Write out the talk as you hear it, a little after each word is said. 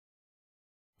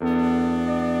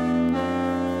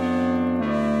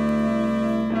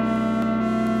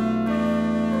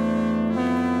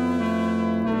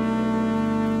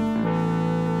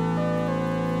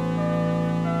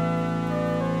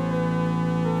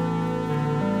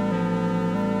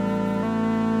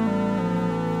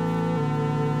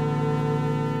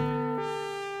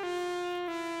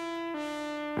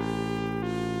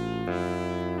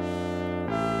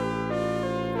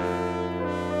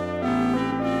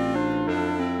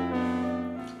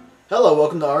Hello,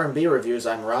 welcome to R&B Reviews.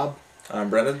 I'm Rob. I'm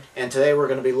Brendan. And today we're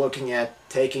going to be looking at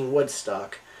Taking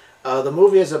Woodstock. The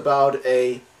movie is about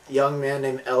a young man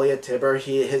named Elliot Tibber.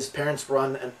 His parents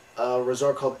run a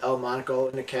resort called El Monaco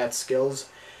in the Catskills,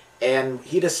 and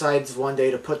he decides one day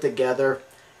to put together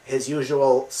his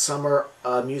usual summer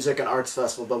music and arts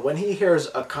festival. But when he hears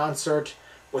a concert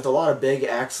with a lot of big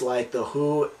acts like The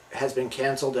Who has been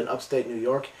canceled in upstate New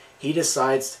York, he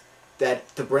decides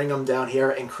that to bring them down here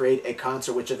and create a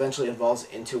concert which eventually evolves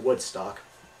into Woodstock.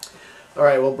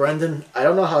 Alright, well Brendan, I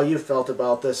don't know how you felt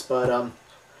about this, but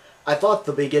I thought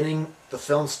the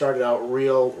film started out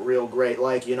real great.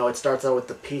 Like, you know, it starts out with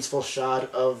the peaceful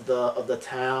shot of the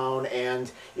town,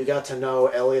 and you got to know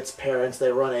Elliot's parents.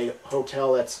 They run a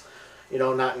hotel that's, you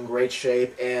know, not in great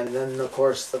shape, and then of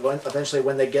course eventually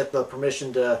when they get the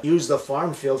permission to use the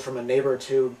farm field from a neighbor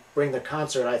to bring the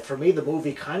concert, for me the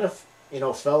movie kind of, you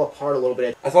know, fell apart a little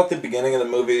bit. I thought the beginning of the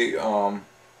movie, I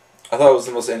thought it was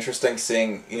the most interesting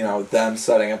seeing, you know, them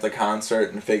setting up the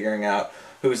concert and figuring out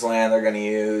whose land they're going to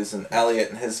use, and Elliot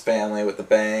and his family with the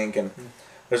bank. And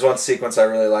there's one sequence I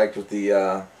really liked with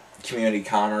the community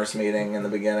commerce meeting in the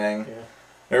beginning.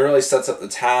 Yeah. It really sets up the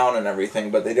town and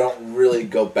everything, but they don't really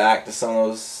go back to some of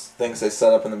those things they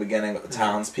set up in the beginning with the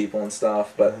townspeople and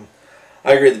stuff. But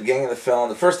I agree, at the beginning of the film,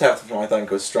 the first half of the film I think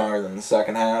goes stronger than the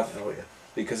second half. Oh yeah.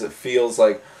 Because it feels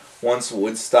like once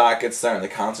Woodstock gets there and the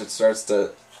concert starts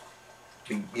to,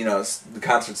 you know, the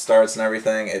concert starts and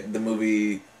everything, the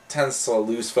movie tends to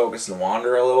lose focus and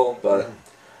wander a little, but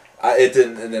it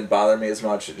didn't bother me as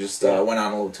much. It just went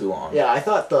on a little too long. Yeah, I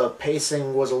thought the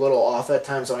pacing was a little off at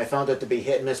times, and I found it to be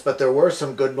hit and miss, but there were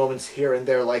some good moments here and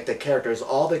there, like the characters.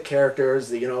 All the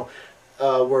characters, you know,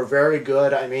 were very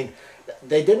good. I mean,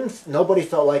 nobody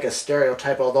felt like a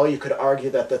stereotype, although you could argue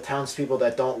that the townspeople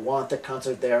that don't want the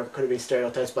concert there could be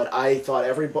stereotypes, but I thought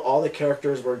all the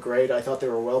characters were great. I thought they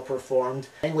were well performed.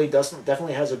 Langley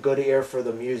definitely has a good ear for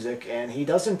the music, and he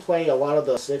doesn't play a lot of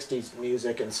the 60s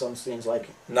music in some scenes.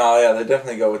 No, yeah, they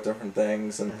definitely go with different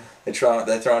things, and they throw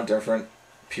in different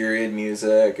period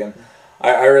music, and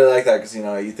I really like that because, you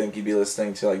know, you think you'd be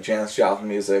listening to like Janis Joplin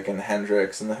music and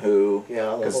Hendrix and The Who,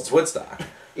 because it's Woodstock.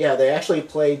 Yeah, they actually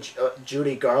played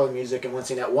Judy Garland music in one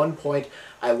scene. At one point,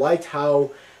 I liked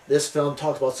how this film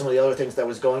talks about some of the other things that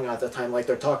was going on at the time. Like,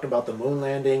 they're talking about the moon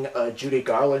landing. Judy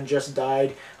Garland just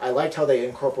died. I liked how they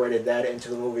incorporated that into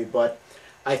the movie, but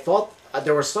I thought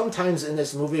there were some times in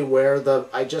this movie where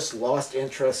I just lost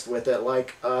interest with it.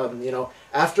 Like, you know,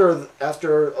 after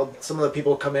some of the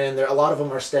people come in, a lot of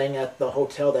them are staying at the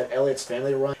hotel that Elliot's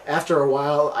family runs. After a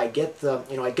while, I get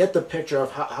the picture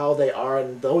of how they are,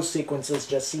 and those sequences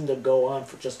just seem to go on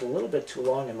for just a little bit too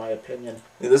long, in my opinion.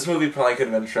 Yeah, this movie probably could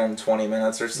have been trimmed 20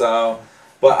 minutes or so.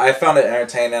 But I found it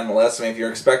entertaining nonetheless. I mean, if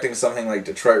you're expecting something like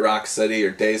Detroit Rock City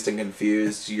or Dazed and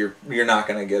Confused, you're not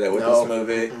going to get it with this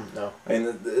movie. No. I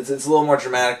mean, it's a little more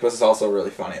dramatic, but it's also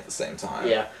really funny at the same time.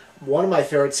 Yeah. One of my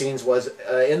favorite scenes was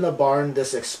in the barn,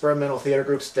 this experimental theater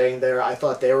group staying there. I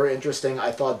thought they were interesting.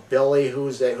 I thought Billy,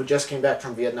 who just came back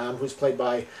from Vietnam, who's played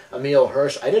by Emile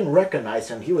Hirsch, I didn't recognize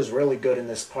him. He was really good in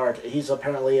this part. He's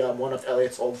apparently one of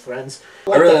Elliot's old friends.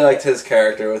 I really liked his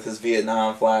character with his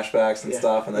Vietnam flashbacks and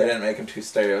stuff, and they didn't make him too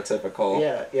stereotypical.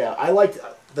 Yeah. I liked,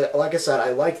 like I said,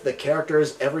 I liked the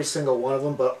characters, every single one of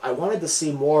them, but I wanted to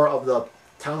see more of the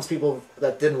townspeople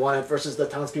that didn't want it versus the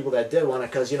townspeople that did want it,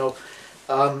 because, you know,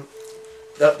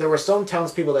 there were some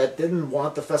townspeople that didn't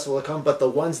want the festival to come, but the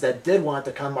ones that did want it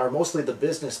to come are mostly the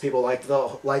business people. Like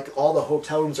all the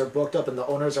hotel rooms are booked up, and the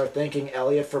owners are thanking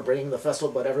Elliot for bringing the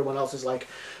festival, but everyone else is like,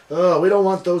 "Oh, we don't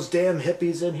want those damn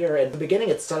hippies in here." And at the beginning,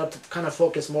 it's set up to kind of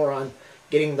focus more on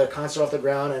getting the concert off the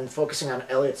ground and focusing on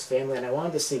Elliot's family, and I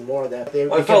wanted to see more of that.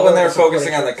 I felt when they were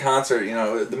focusing on the concert, you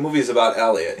know, the movie's about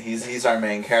Elliot. He's our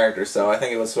main character, so I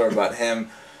think it was sort of about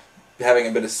him having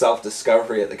a bit of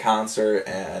self-discovery at the concert,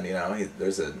 and, you know,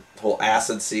 there's a whole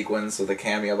acid sequence with a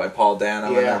cameo by Paul Dano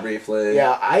in there briefly.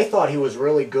 Yeah, I thought he was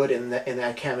really good in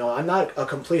that cameo. I'm not a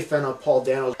complete fan of Paul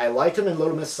Dano. I liked him in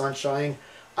Little Miss Sunshine.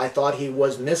 I thought he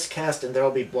was miscast in There'll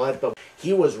Be Blood, but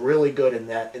he was really good in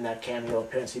that cameo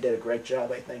appearance. He did a great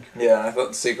job, I think. Yeah, I thought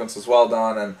the sequence was well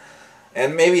done,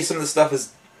 and maybe some of the stuff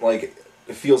is, like,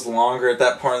 it feels longer at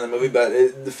that part of the movie, but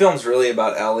the film's really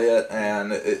about Elliot,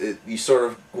 and you sort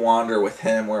of wander with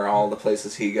him where all the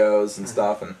places he goes and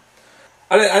stuff, and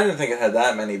I didn't think it had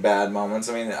that many bad moments.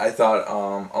 I mean, I thought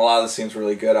a lot of the scenes were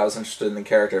really good. I was interested in the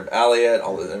character of Elliot.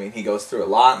 I mean, he goes through a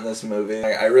lot in this movie.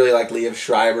 I really like Liev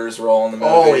Schreiber's role in the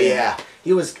movie. Oh, yeah.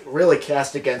 He was really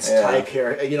cast against type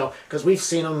here. You know, because we've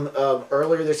seen him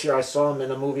earlier this year. I saw him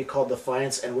in a movie called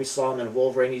Defiance, and we saw him in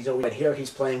Wolverine. And here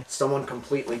he's playing someone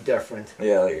completely different.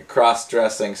 Yeah, like a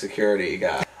cross-dressing security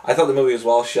guy. I thought the movie was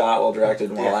well shot, well directed,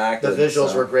 and well acted. The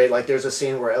visuals were great. Like, there's a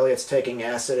scene where Elliot's taking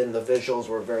acid, and the visuals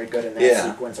were very good in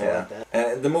that sequence. I like that.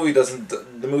 And the movie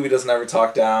doesn't ever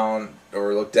talk down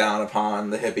or look down upon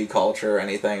the hippie culture or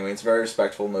anything. I mean, it's a very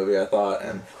respectful movie, I thought.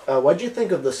 And what did you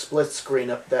think of the split screen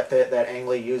that Ang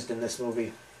Lee used in this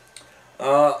movie?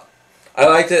 I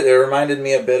liked it. It reminded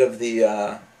me a bit of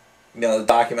the the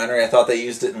documentary. I thought they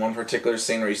used it in one particular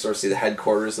scene where you sort of see the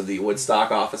headquarters of the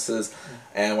Woodstock offices,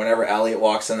 and whenever Elliot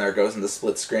walks in there, it goes into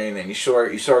split screen, and you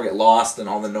sort of get lost in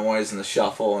all the noise and the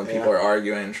shuffle, and people are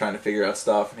arguing and trying to figure out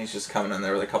stuff, and he's just coming in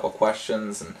there with a couple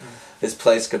questions, and his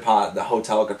place the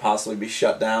hotel could possibly be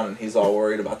shut down, and he's all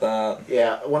worried about that.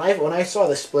 Yeah, when I saw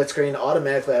the split screen,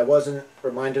 automatically I wasn't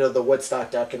reminded of the Woodstock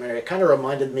documentary. It kind of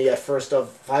reminded me at first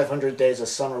of 500 Days of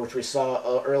Summer, which we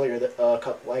saw earlier,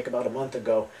 like about a month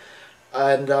ago.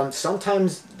 And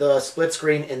sometimes the split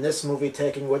screen in this movie,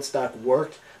 Taking Woodstock,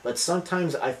 worked, but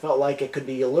sometimes I felt like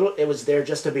it was there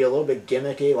just to be a little bit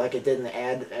gimmicky, like it didn't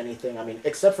add anything. I mean,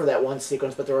 except for that one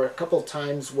sequence, but there were a couple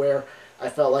times where I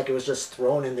felt like it was just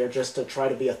thrown in there just to try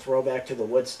to be a throwback to the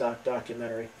Woodstock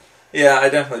documentary. Yeah, I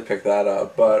definitely picked that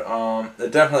up, but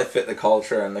it definitely fit the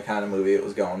culture and the kind of movie it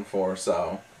was going for,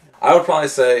 so I would probably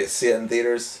say see it in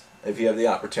theaters if you have the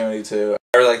opportunity to.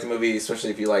 I really like the movie, especially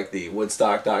if you like the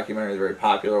Woodstock documentary, the very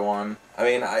popular one. I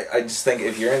mean, I just think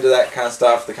if you're into that kind of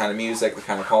stuff, the kind of music, the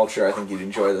kind of culture, I think you'd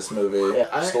enjoy this movie. Yeah,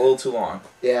 just a little too long.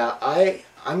 Yeah,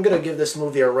 I'm going to give this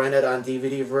movie a rent it on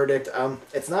DVD verdict.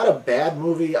 It's not a bad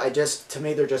movie. To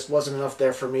me, there just wasn't enough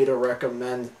there for me to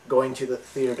recommend going to the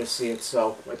theater to see it,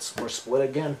 so we're split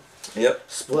again. Yep.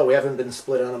 Split. We haven't been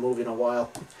split on a movie in a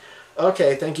while.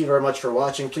 Okay, thank you very much for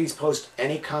watching. Please post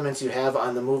any comments you have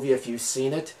on the movie if you've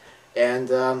seen it. And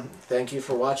thank you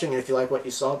for watching. And if you like what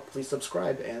you saw, please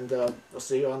subscribe. And we'll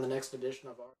see you on the next edition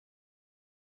of our...